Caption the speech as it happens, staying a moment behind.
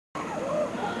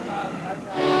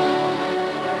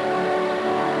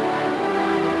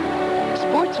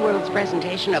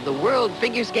presentation of the World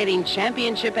Figure Skating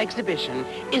Championship Exhibition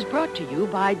is brought to you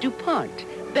by Dupont,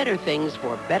 better things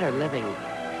for better living.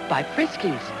 By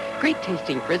Friskies,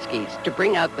 great-tasting Friskies to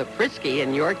bring out the frisky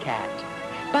in your cat.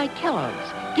 By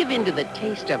Kellogg's, give in to the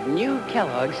taste of new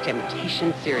Kellogg's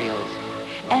Temptation cereals.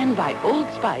 And by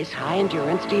Old Spice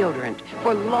High-Endurance Deodorant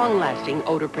for long-lasting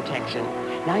odor protection.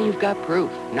 Now you've got proof,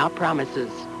 not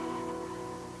promises.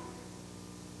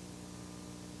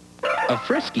 A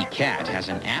frisky cat has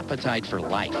an appetite for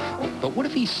life, but what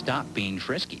if he stopped being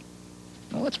frisky?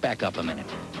 Well, let's back up a minute.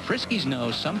 Friskies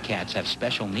know some cats have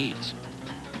special needs.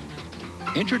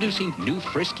 Introducing new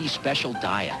Frisky Special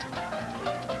Diet.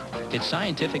 It's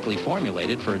scientifically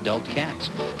formulated for adult cats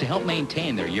to help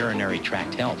maintain their urinary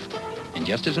tract health. And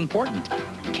just as important,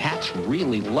 cats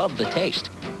really love the taste.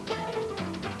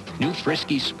 New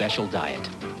Frisky Special Diet.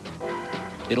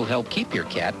 It'll help keep your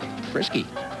cat frisky.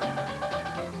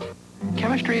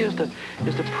 Chemistry is the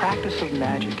practice of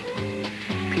magic.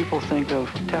 People think of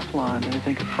Teflon and they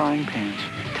think of frying pans.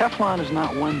 Teflon is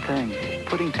not one thing.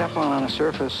 Putting Teflon on a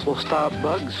surface will stop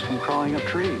bugs from crawling up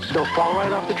trees. They'll fall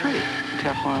right off the tree.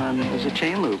 Teflon is a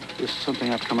chain loop. This is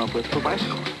something I've come up with for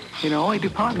bicycles. You know, only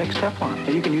Dupont makes Teflon.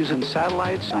 And you can use it in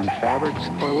satellites, on fabrics,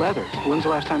 or leather. When's the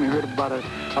last time you heard about a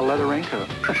leather raincoat?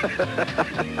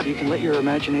 You can let your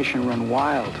imagination run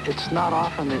wild. It's not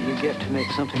often that you get to make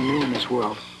something new in this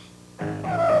world.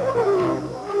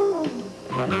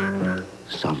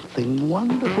 Something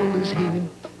wonderful is here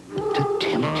to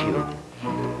tempt you.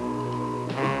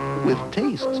 With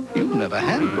tastes you've never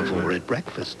had before at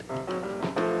breakfast.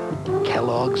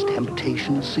 Kellogg's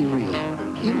Temptation cereal.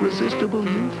 Irresistible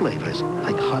new flavors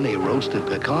like honey roasted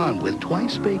pecan with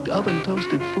twice-baked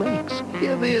oven-toasted flakes.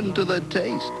 Give in to the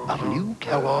taste of new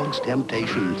Kellogg's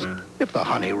Temptations. If the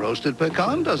honey roasted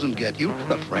pecan doesn't get you,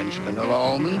 the French vanilla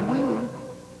almond will.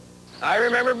 I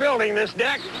remember building this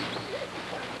deck,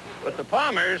 but the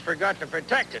Palmers forgot to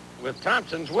protect it with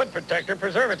Thompson's Wood Protector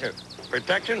Preservative.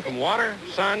 Protection from water,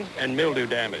 sun, and mildew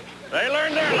damage. They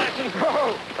learned their lesson.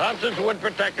 Thompson's Wood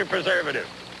Protector Preservative.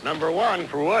 #1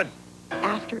 for wood.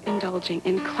 After indulging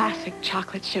in classic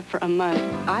chocolate chip for a month,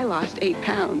 I lost 8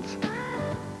 pounds.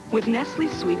 With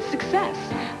Nestle's Sweet Success,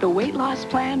 the weight loss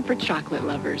plan for chocolate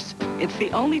lovers. It's the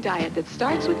only diet that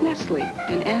starts with Nestle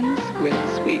and ends with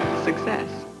sweet success.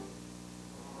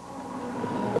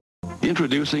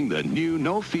 Introducing the new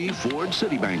no-fee Ford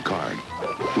Citibank card.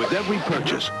 With every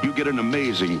purchase, you get an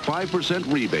amazing 5%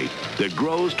 rebate that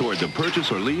grows toward the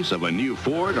purchase or lease of a new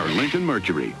Ford or Lincoln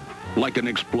Mercury, like an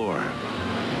Explorer,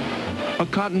 a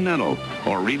Continental,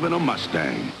 or even a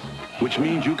Mustang, which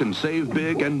means you can save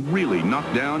big and really knock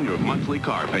down your monthly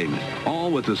car payment,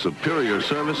 all with the superior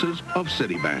services of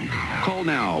Citibank. Call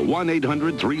now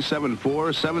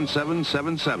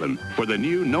 1-800-374-7777 for the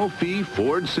new no-fee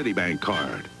Ford Citibank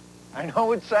card. I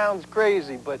know it sounds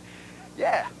crazy, but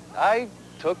yeah, I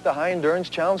took the high endurance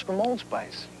challenge from Old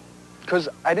Spice because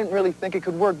I didn't really think it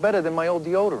could work better than my old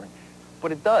deodorant,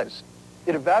 but it does.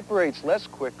 It evaporates less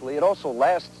quickly, it also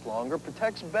lasts longer,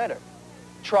 protects better.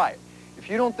 Try it. If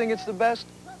you don't think it's the best,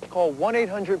 call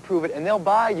 1-800-PROVE-IT and they'll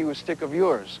buy you a stick of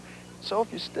yours. So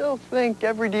if you still think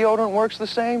every deodorant works the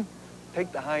same,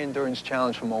 take the high endurance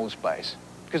challenge from Old Spice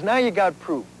because now you got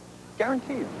proof,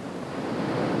 guaranteed.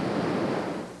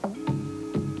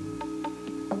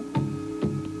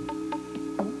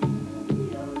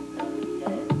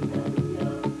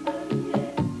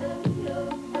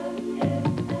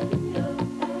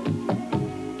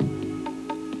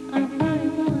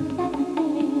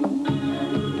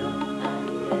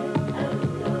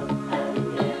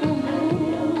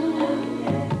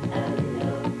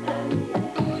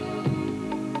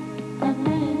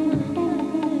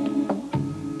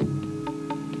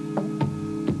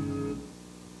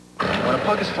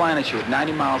 Pug is flying at you at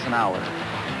 90 miles an hour.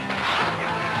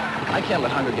 I can't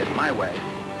let hunger get in my way,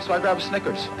 so I grab a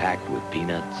Snickers. Packed with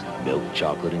peanuts, milk,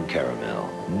 chocolate, and caramel.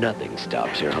 Nothing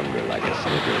stops your hunger like a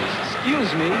Snickers.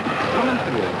 Excuse me, coming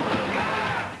through.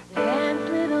 Dance,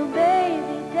 little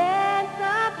baby, dance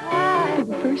up high. For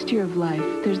the first year of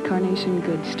life, there's Carnation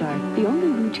Good Start, the only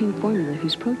routine formula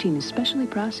whose protein is specially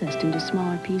processed into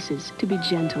smaller pieces to be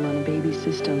gentle on a baby's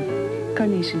system.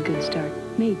 Carnation Good Start,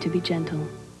 made to be gentle.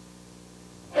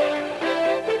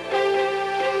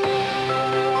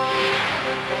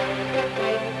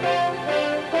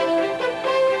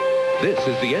 This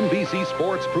is the NBC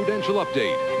Sports Prudential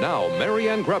Update. Now,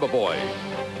 Marianne Grab-A-Boy.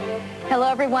 Hello,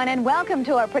 everyone, and welcome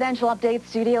to our Prudential Update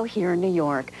studio here in New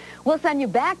York. We'll send you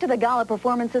back to the gala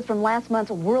performances from last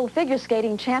month's World Figure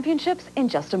Skating Championships in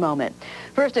just a moment.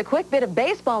 First, a quick bit of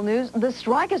baseball news. The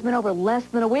strike has been over less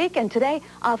than a week, and today,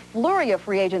 a flurry of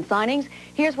free agent signings.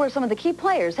 Here's where some of the key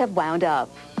players have wound up.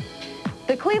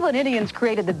 The Cleveland Indians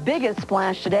created the biggest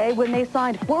splash today when they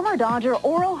signed former Dodger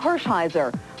Orel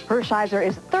Hershiser. Hershiser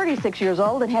is 36 years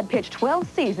old and had pitched 12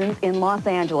 seasons in Los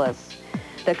Angeles.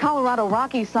 The Colorado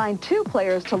Rockies signed 2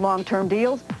 players to long-term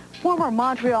deals. Former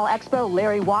Montreal Expo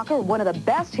Larry Walker, one of the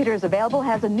best hitters available,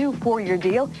 has a new 4-year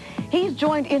deal. He's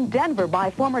joined in Denver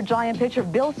by former Giant pitcher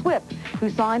Bill Swift,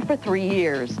 who signed for 3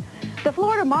 years. The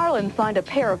Florida Marlins signed a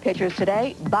pair of pitchers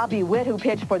today, Bobby Witt, who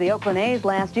pitched for the Oakland A's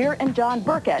last year, and John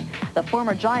Burkett, the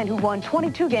former Giant who won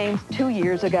 22 games 2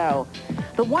 years ago.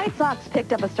 The White Sox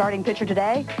picked up a starting pitcher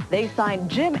today. They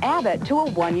signed Jim Abbott to a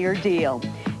 1-year deal.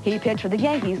 He pitched for the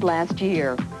Yankees last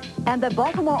year. And the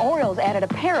Baltimore Orioles added a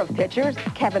pair of pitchers.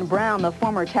 Kevin Brown, the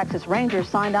former Texas Ranger,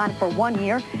 signed on for 1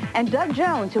 year. And Doug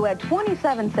Jones, who had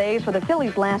 27 saves for the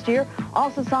Phillies last year,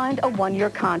 also signed a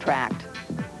 1-year contract.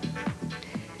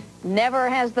 Never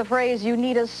has the phrase, "you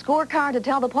need a scorecard to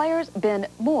tell the players," been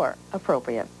more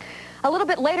appropriate. A little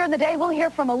bit later in the day, we'll hear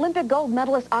from Olympic gold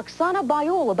medalist Oksana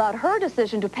Bayul about her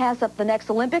decision to pass up the next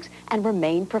Olympics and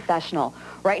remain professional.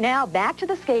 Right now, back to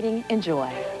the skating.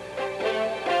 Enjoy.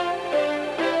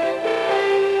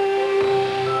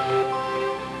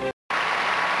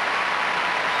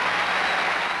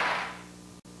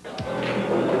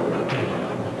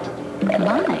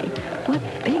 My, what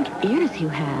big ears you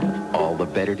have. All the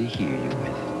better to hear you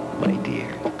with, my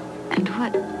dear. And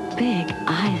what big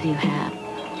eyes you have.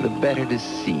 The better to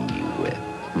see you with,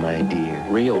 my dear.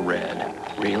 Real red,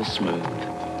 real smooth.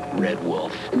 Red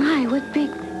Wolf. My, what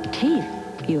big teeth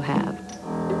you have.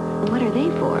 What are they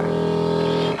for?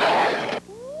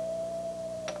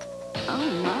 Oh,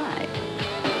 my.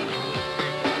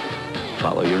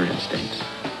 Follow your instincts.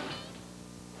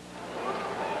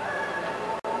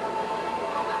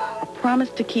 I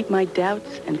promise to keep my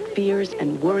doubts and fears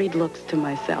and worried looks to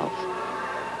myself.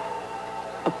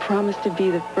 A promise to be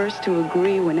the first to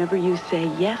agree whenever you say,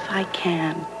 "Yes, I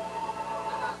can."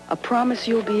 A promise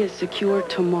you'll be as secure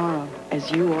tomorrow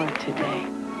as you are today.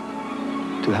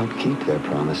 To help keep their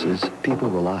promises, people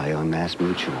rely on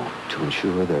MassMutual to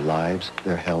ensure their lives,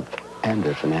 their health, and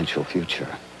their financial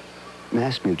future.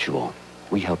 MassMutual,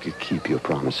 we help you keep your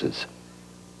promises.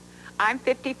 I'm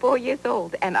 54 years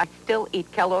old, and I still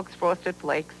eat Kellogg's Frosted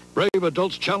Flakes. Brave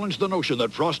adults challenge the notion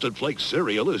that Frosted Flakes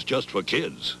cereal is just for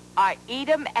kids. I eat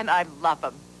them, and I love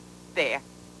them. There.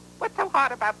 What's so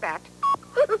hard about that?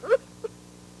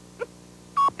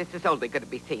 This is only going to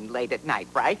be seen late at night,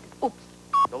 right? Oops.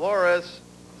 Dolores,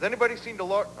 has anybody seen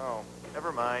Dolores? Oh,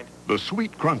 never mind. The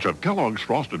sweet crunch of Kellogg's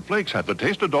Frosted Flakes had the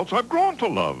taste adults have grown to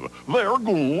love. They're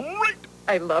great.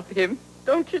 I love him.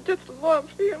 Don't you just love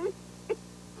him?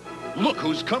 Look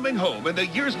who's coming home in the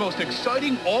year's most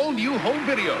exciting all-new home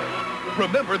video.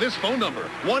 Remember this phone number,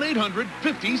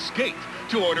 1-800-50-SKATE,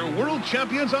 to order World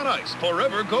Champions on Ice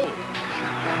Forever Gold.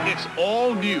 It's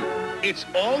all new, it's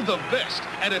all the best,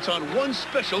 and it's on one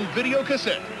special video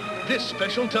cassette. This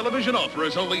special television offer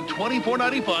is only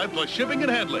 $24.95 plus shipping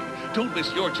and handling. Don't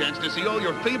miss your chance to see all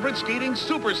your favorite skating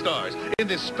superstars in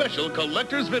this special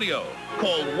collector's video.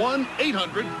 Call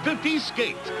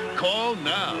 1-800-50-SKATE. Call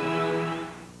now.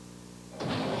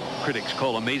 Critics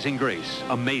call Amazing Grace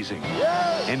amazing.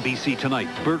 Yes! NBC tonight,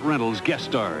 Burt Reynolds guest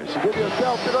stars. Give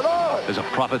yourself to the Lord. As a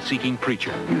prophet-seeking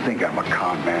preacher. You think I'm a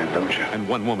con man, don't you? And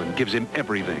one woman gives him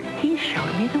everything. He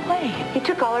showed me the way. He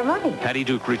took all her money. Patty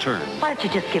Duke returns. Why don't you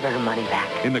just give her money back?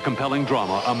 In the compelling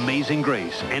drama, Amazing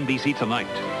Grace, NBC tonight.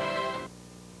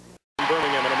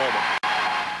 Birmingham in a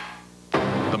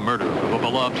moment. The murder of a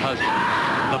beloved husband.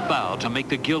 The vow to make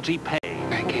the guilty pay.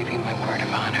 I gave you my word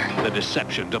of honor. The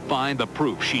deception to find the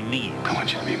proof she needs. I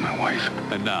want you to be my wife.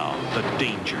 And now, the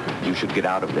danger. You should get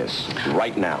out of this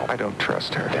right now. I don't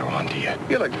trust her. They're on to you.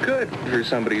 You look good for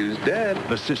somebody who's dead.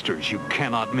 The sisters you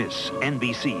cannot miss.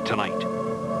 NBC tonight.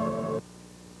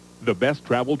 The best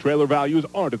travel trailer values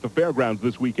aren't at the fairgrounds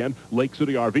this weekend. Lake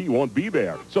City RV won't be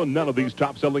there. So none of these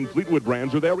top-selling Fleetwood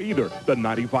brands are there either. The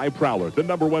 95 Prowler, the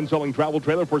 #1 selling travel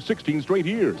trailer for 16 straight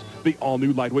years. The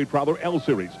all-new lightweight Prowler L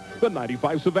Series. The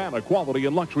 95 Savannah, quality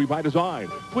and luxury by design.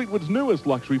 Fleetwood's newest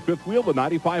luxury fifth wheel, the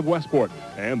 95 Westport.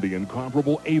 And the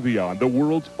incomparable Avion, the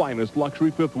world's finest luxury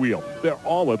fifth wheel. They're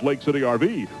all at Lake City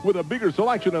RV with a bigger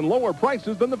selection and lower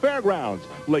prices than the fairgrounds.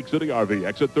 Lake City RV,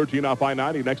 exit 13 off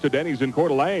I-90 next to Denny's in Coeur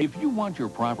d'Alene. If you want your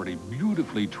property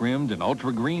beautifully trimmed and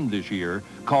ultra-green this year,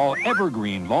 call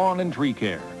Evergreen Lawn and Tree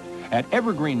Care. At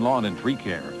Evergreen Lawn and Tree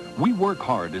Care, We work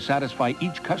hard to satisfy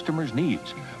each customer's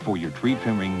needs. For your tree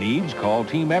trimming needs, call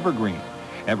Team Evergreen.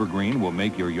 Evergreen will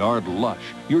make your yard lush,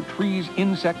 your trees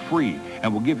insect-free,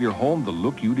 and will give your home the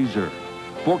look you deserve.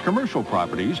 For commercial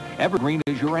properties, Evergreen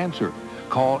is your answer.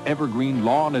 Call Evergreen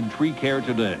Lawn and Tree Care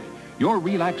today. Your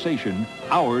relaxation,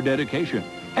 our dedication.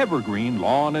 Evergreen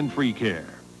Lawn and Tree Care.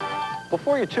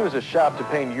 Before you choose a shop to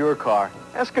paint your car,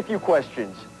 ask a few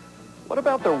questions. What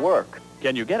about their work?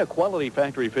 Can you get a quality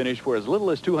factory finish for as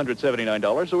little as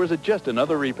 $279, or is it just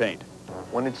another repaint?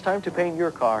 When it's time to paint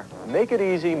your car, make it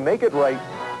easy, make it right,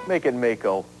 make it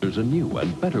Maaco. There's a new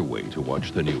and better way to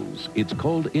watch the news. It's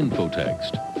called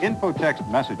infotext. Infotext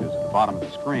messages at the bottom of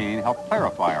the screen help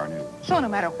clarify our news. So no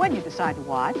matter when you decide to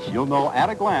watch, You'll know at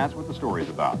a glance what the story's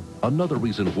about. Another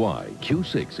reason why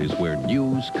Q6 is where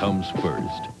news comes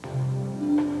first.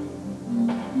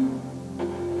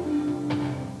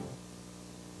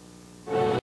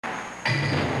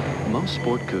 Most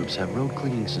sport coupes have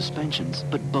road-cleaning suspensions,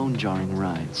 but bone-jarring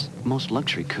rides. Most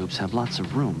luxury coupes have lots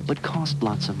of room, but cost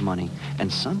lots of money.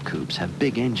 And some coupes have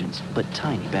big engines, but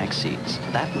tiny back seats.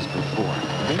 That was before.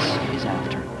 This is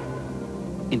after.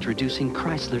 Introducing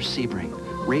Chrysler Sebring,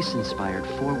 race-inspired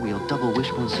four-wheel double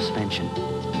wishbone suspension,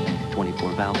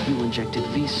 24-valve fuel-injected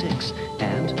V6,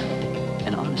 and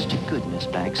an honest-to-goodness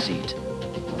back seat.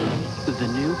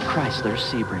 The new Chrysler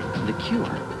Sebring, the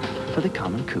cure for the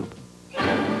common coupe.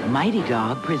 Mighty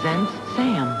Dog presents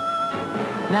Sam.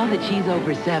 Now that she's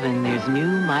over 7, there's new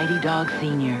Mighty Dog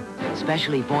Senior,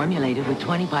 specially formulated with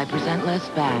 25% less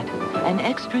fat and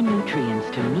extra nutrients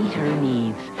to meet her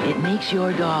needs. It makes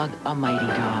your dog a Mighty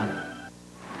Dog.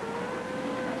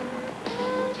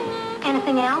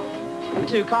 anything else?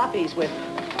 2 coffees with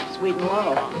sweet and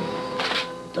low.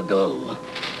 To go.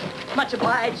 Much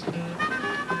obliged.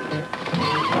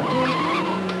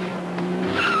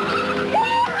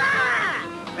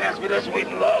 Pass me the sweet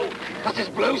and low. What's this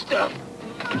blue stuff?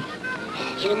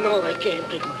 You know they can't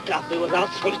drink my coffee without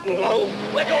sweet and low.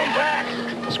 We're going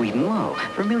back. Sweet and low.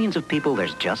 For millions of people,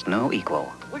 there's just no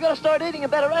equal. We gotta start eating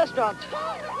at better restaurants.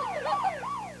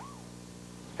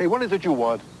 Hey, what is it you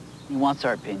want? He wants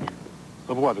our opinion.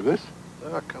 Of what, of this?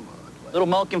 Oh, come on. Little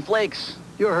milk and flakes.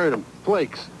 You heard him.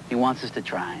 Flakes. He wants us to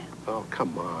try. Oh,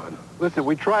 come on. Listen,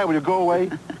 we try. Will you go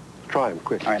away? Try them,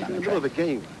 quick. All right, in the middle of the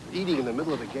game. Eating in the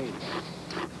middle of the game.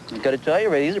 I gotta tell you,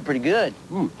 Ray, these are pretty good.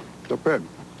 Not bad.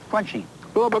 Crunchy.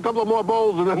 Fill up a couple of more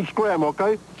bowls and then scram,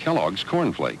 okay? Kellogg's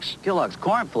Corn Flakes. Kellogg's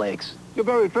Corn Flakes. You're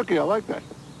very tricky. I like that.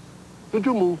 Did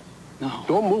you move? No.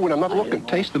 Don't move when I'm not looking.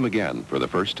 Taste them again for the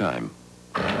first time.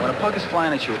 When a pug is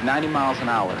flying at you at 90 miles an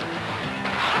hour,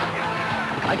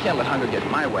 I can't let hunger get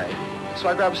in my way. So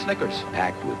I grab a Snickers.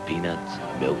 Packed with peanuts,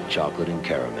 milk, chocolate, and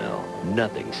caramel.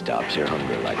 Nothing stops your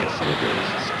hunger like a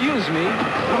Snickers. Excuse me,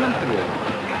 coming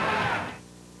through.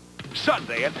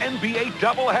 Sunday, an NBA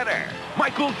doubleheader.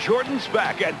 Michael Jordan's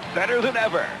back and better than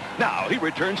ever. Now he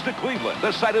returns to Cleveland,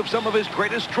 the site of some of his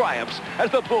greatest triumphs,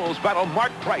 as the Bulls battle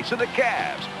Mark Price and the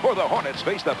Cavs, or the Hornets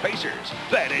face the Pacers.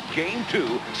 Then in Game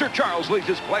 2, Sir Charles leads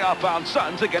his playoff-bound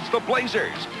Suns against the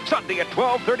Blazers. Sunday at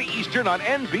 12:30 Eastern on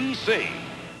NBC.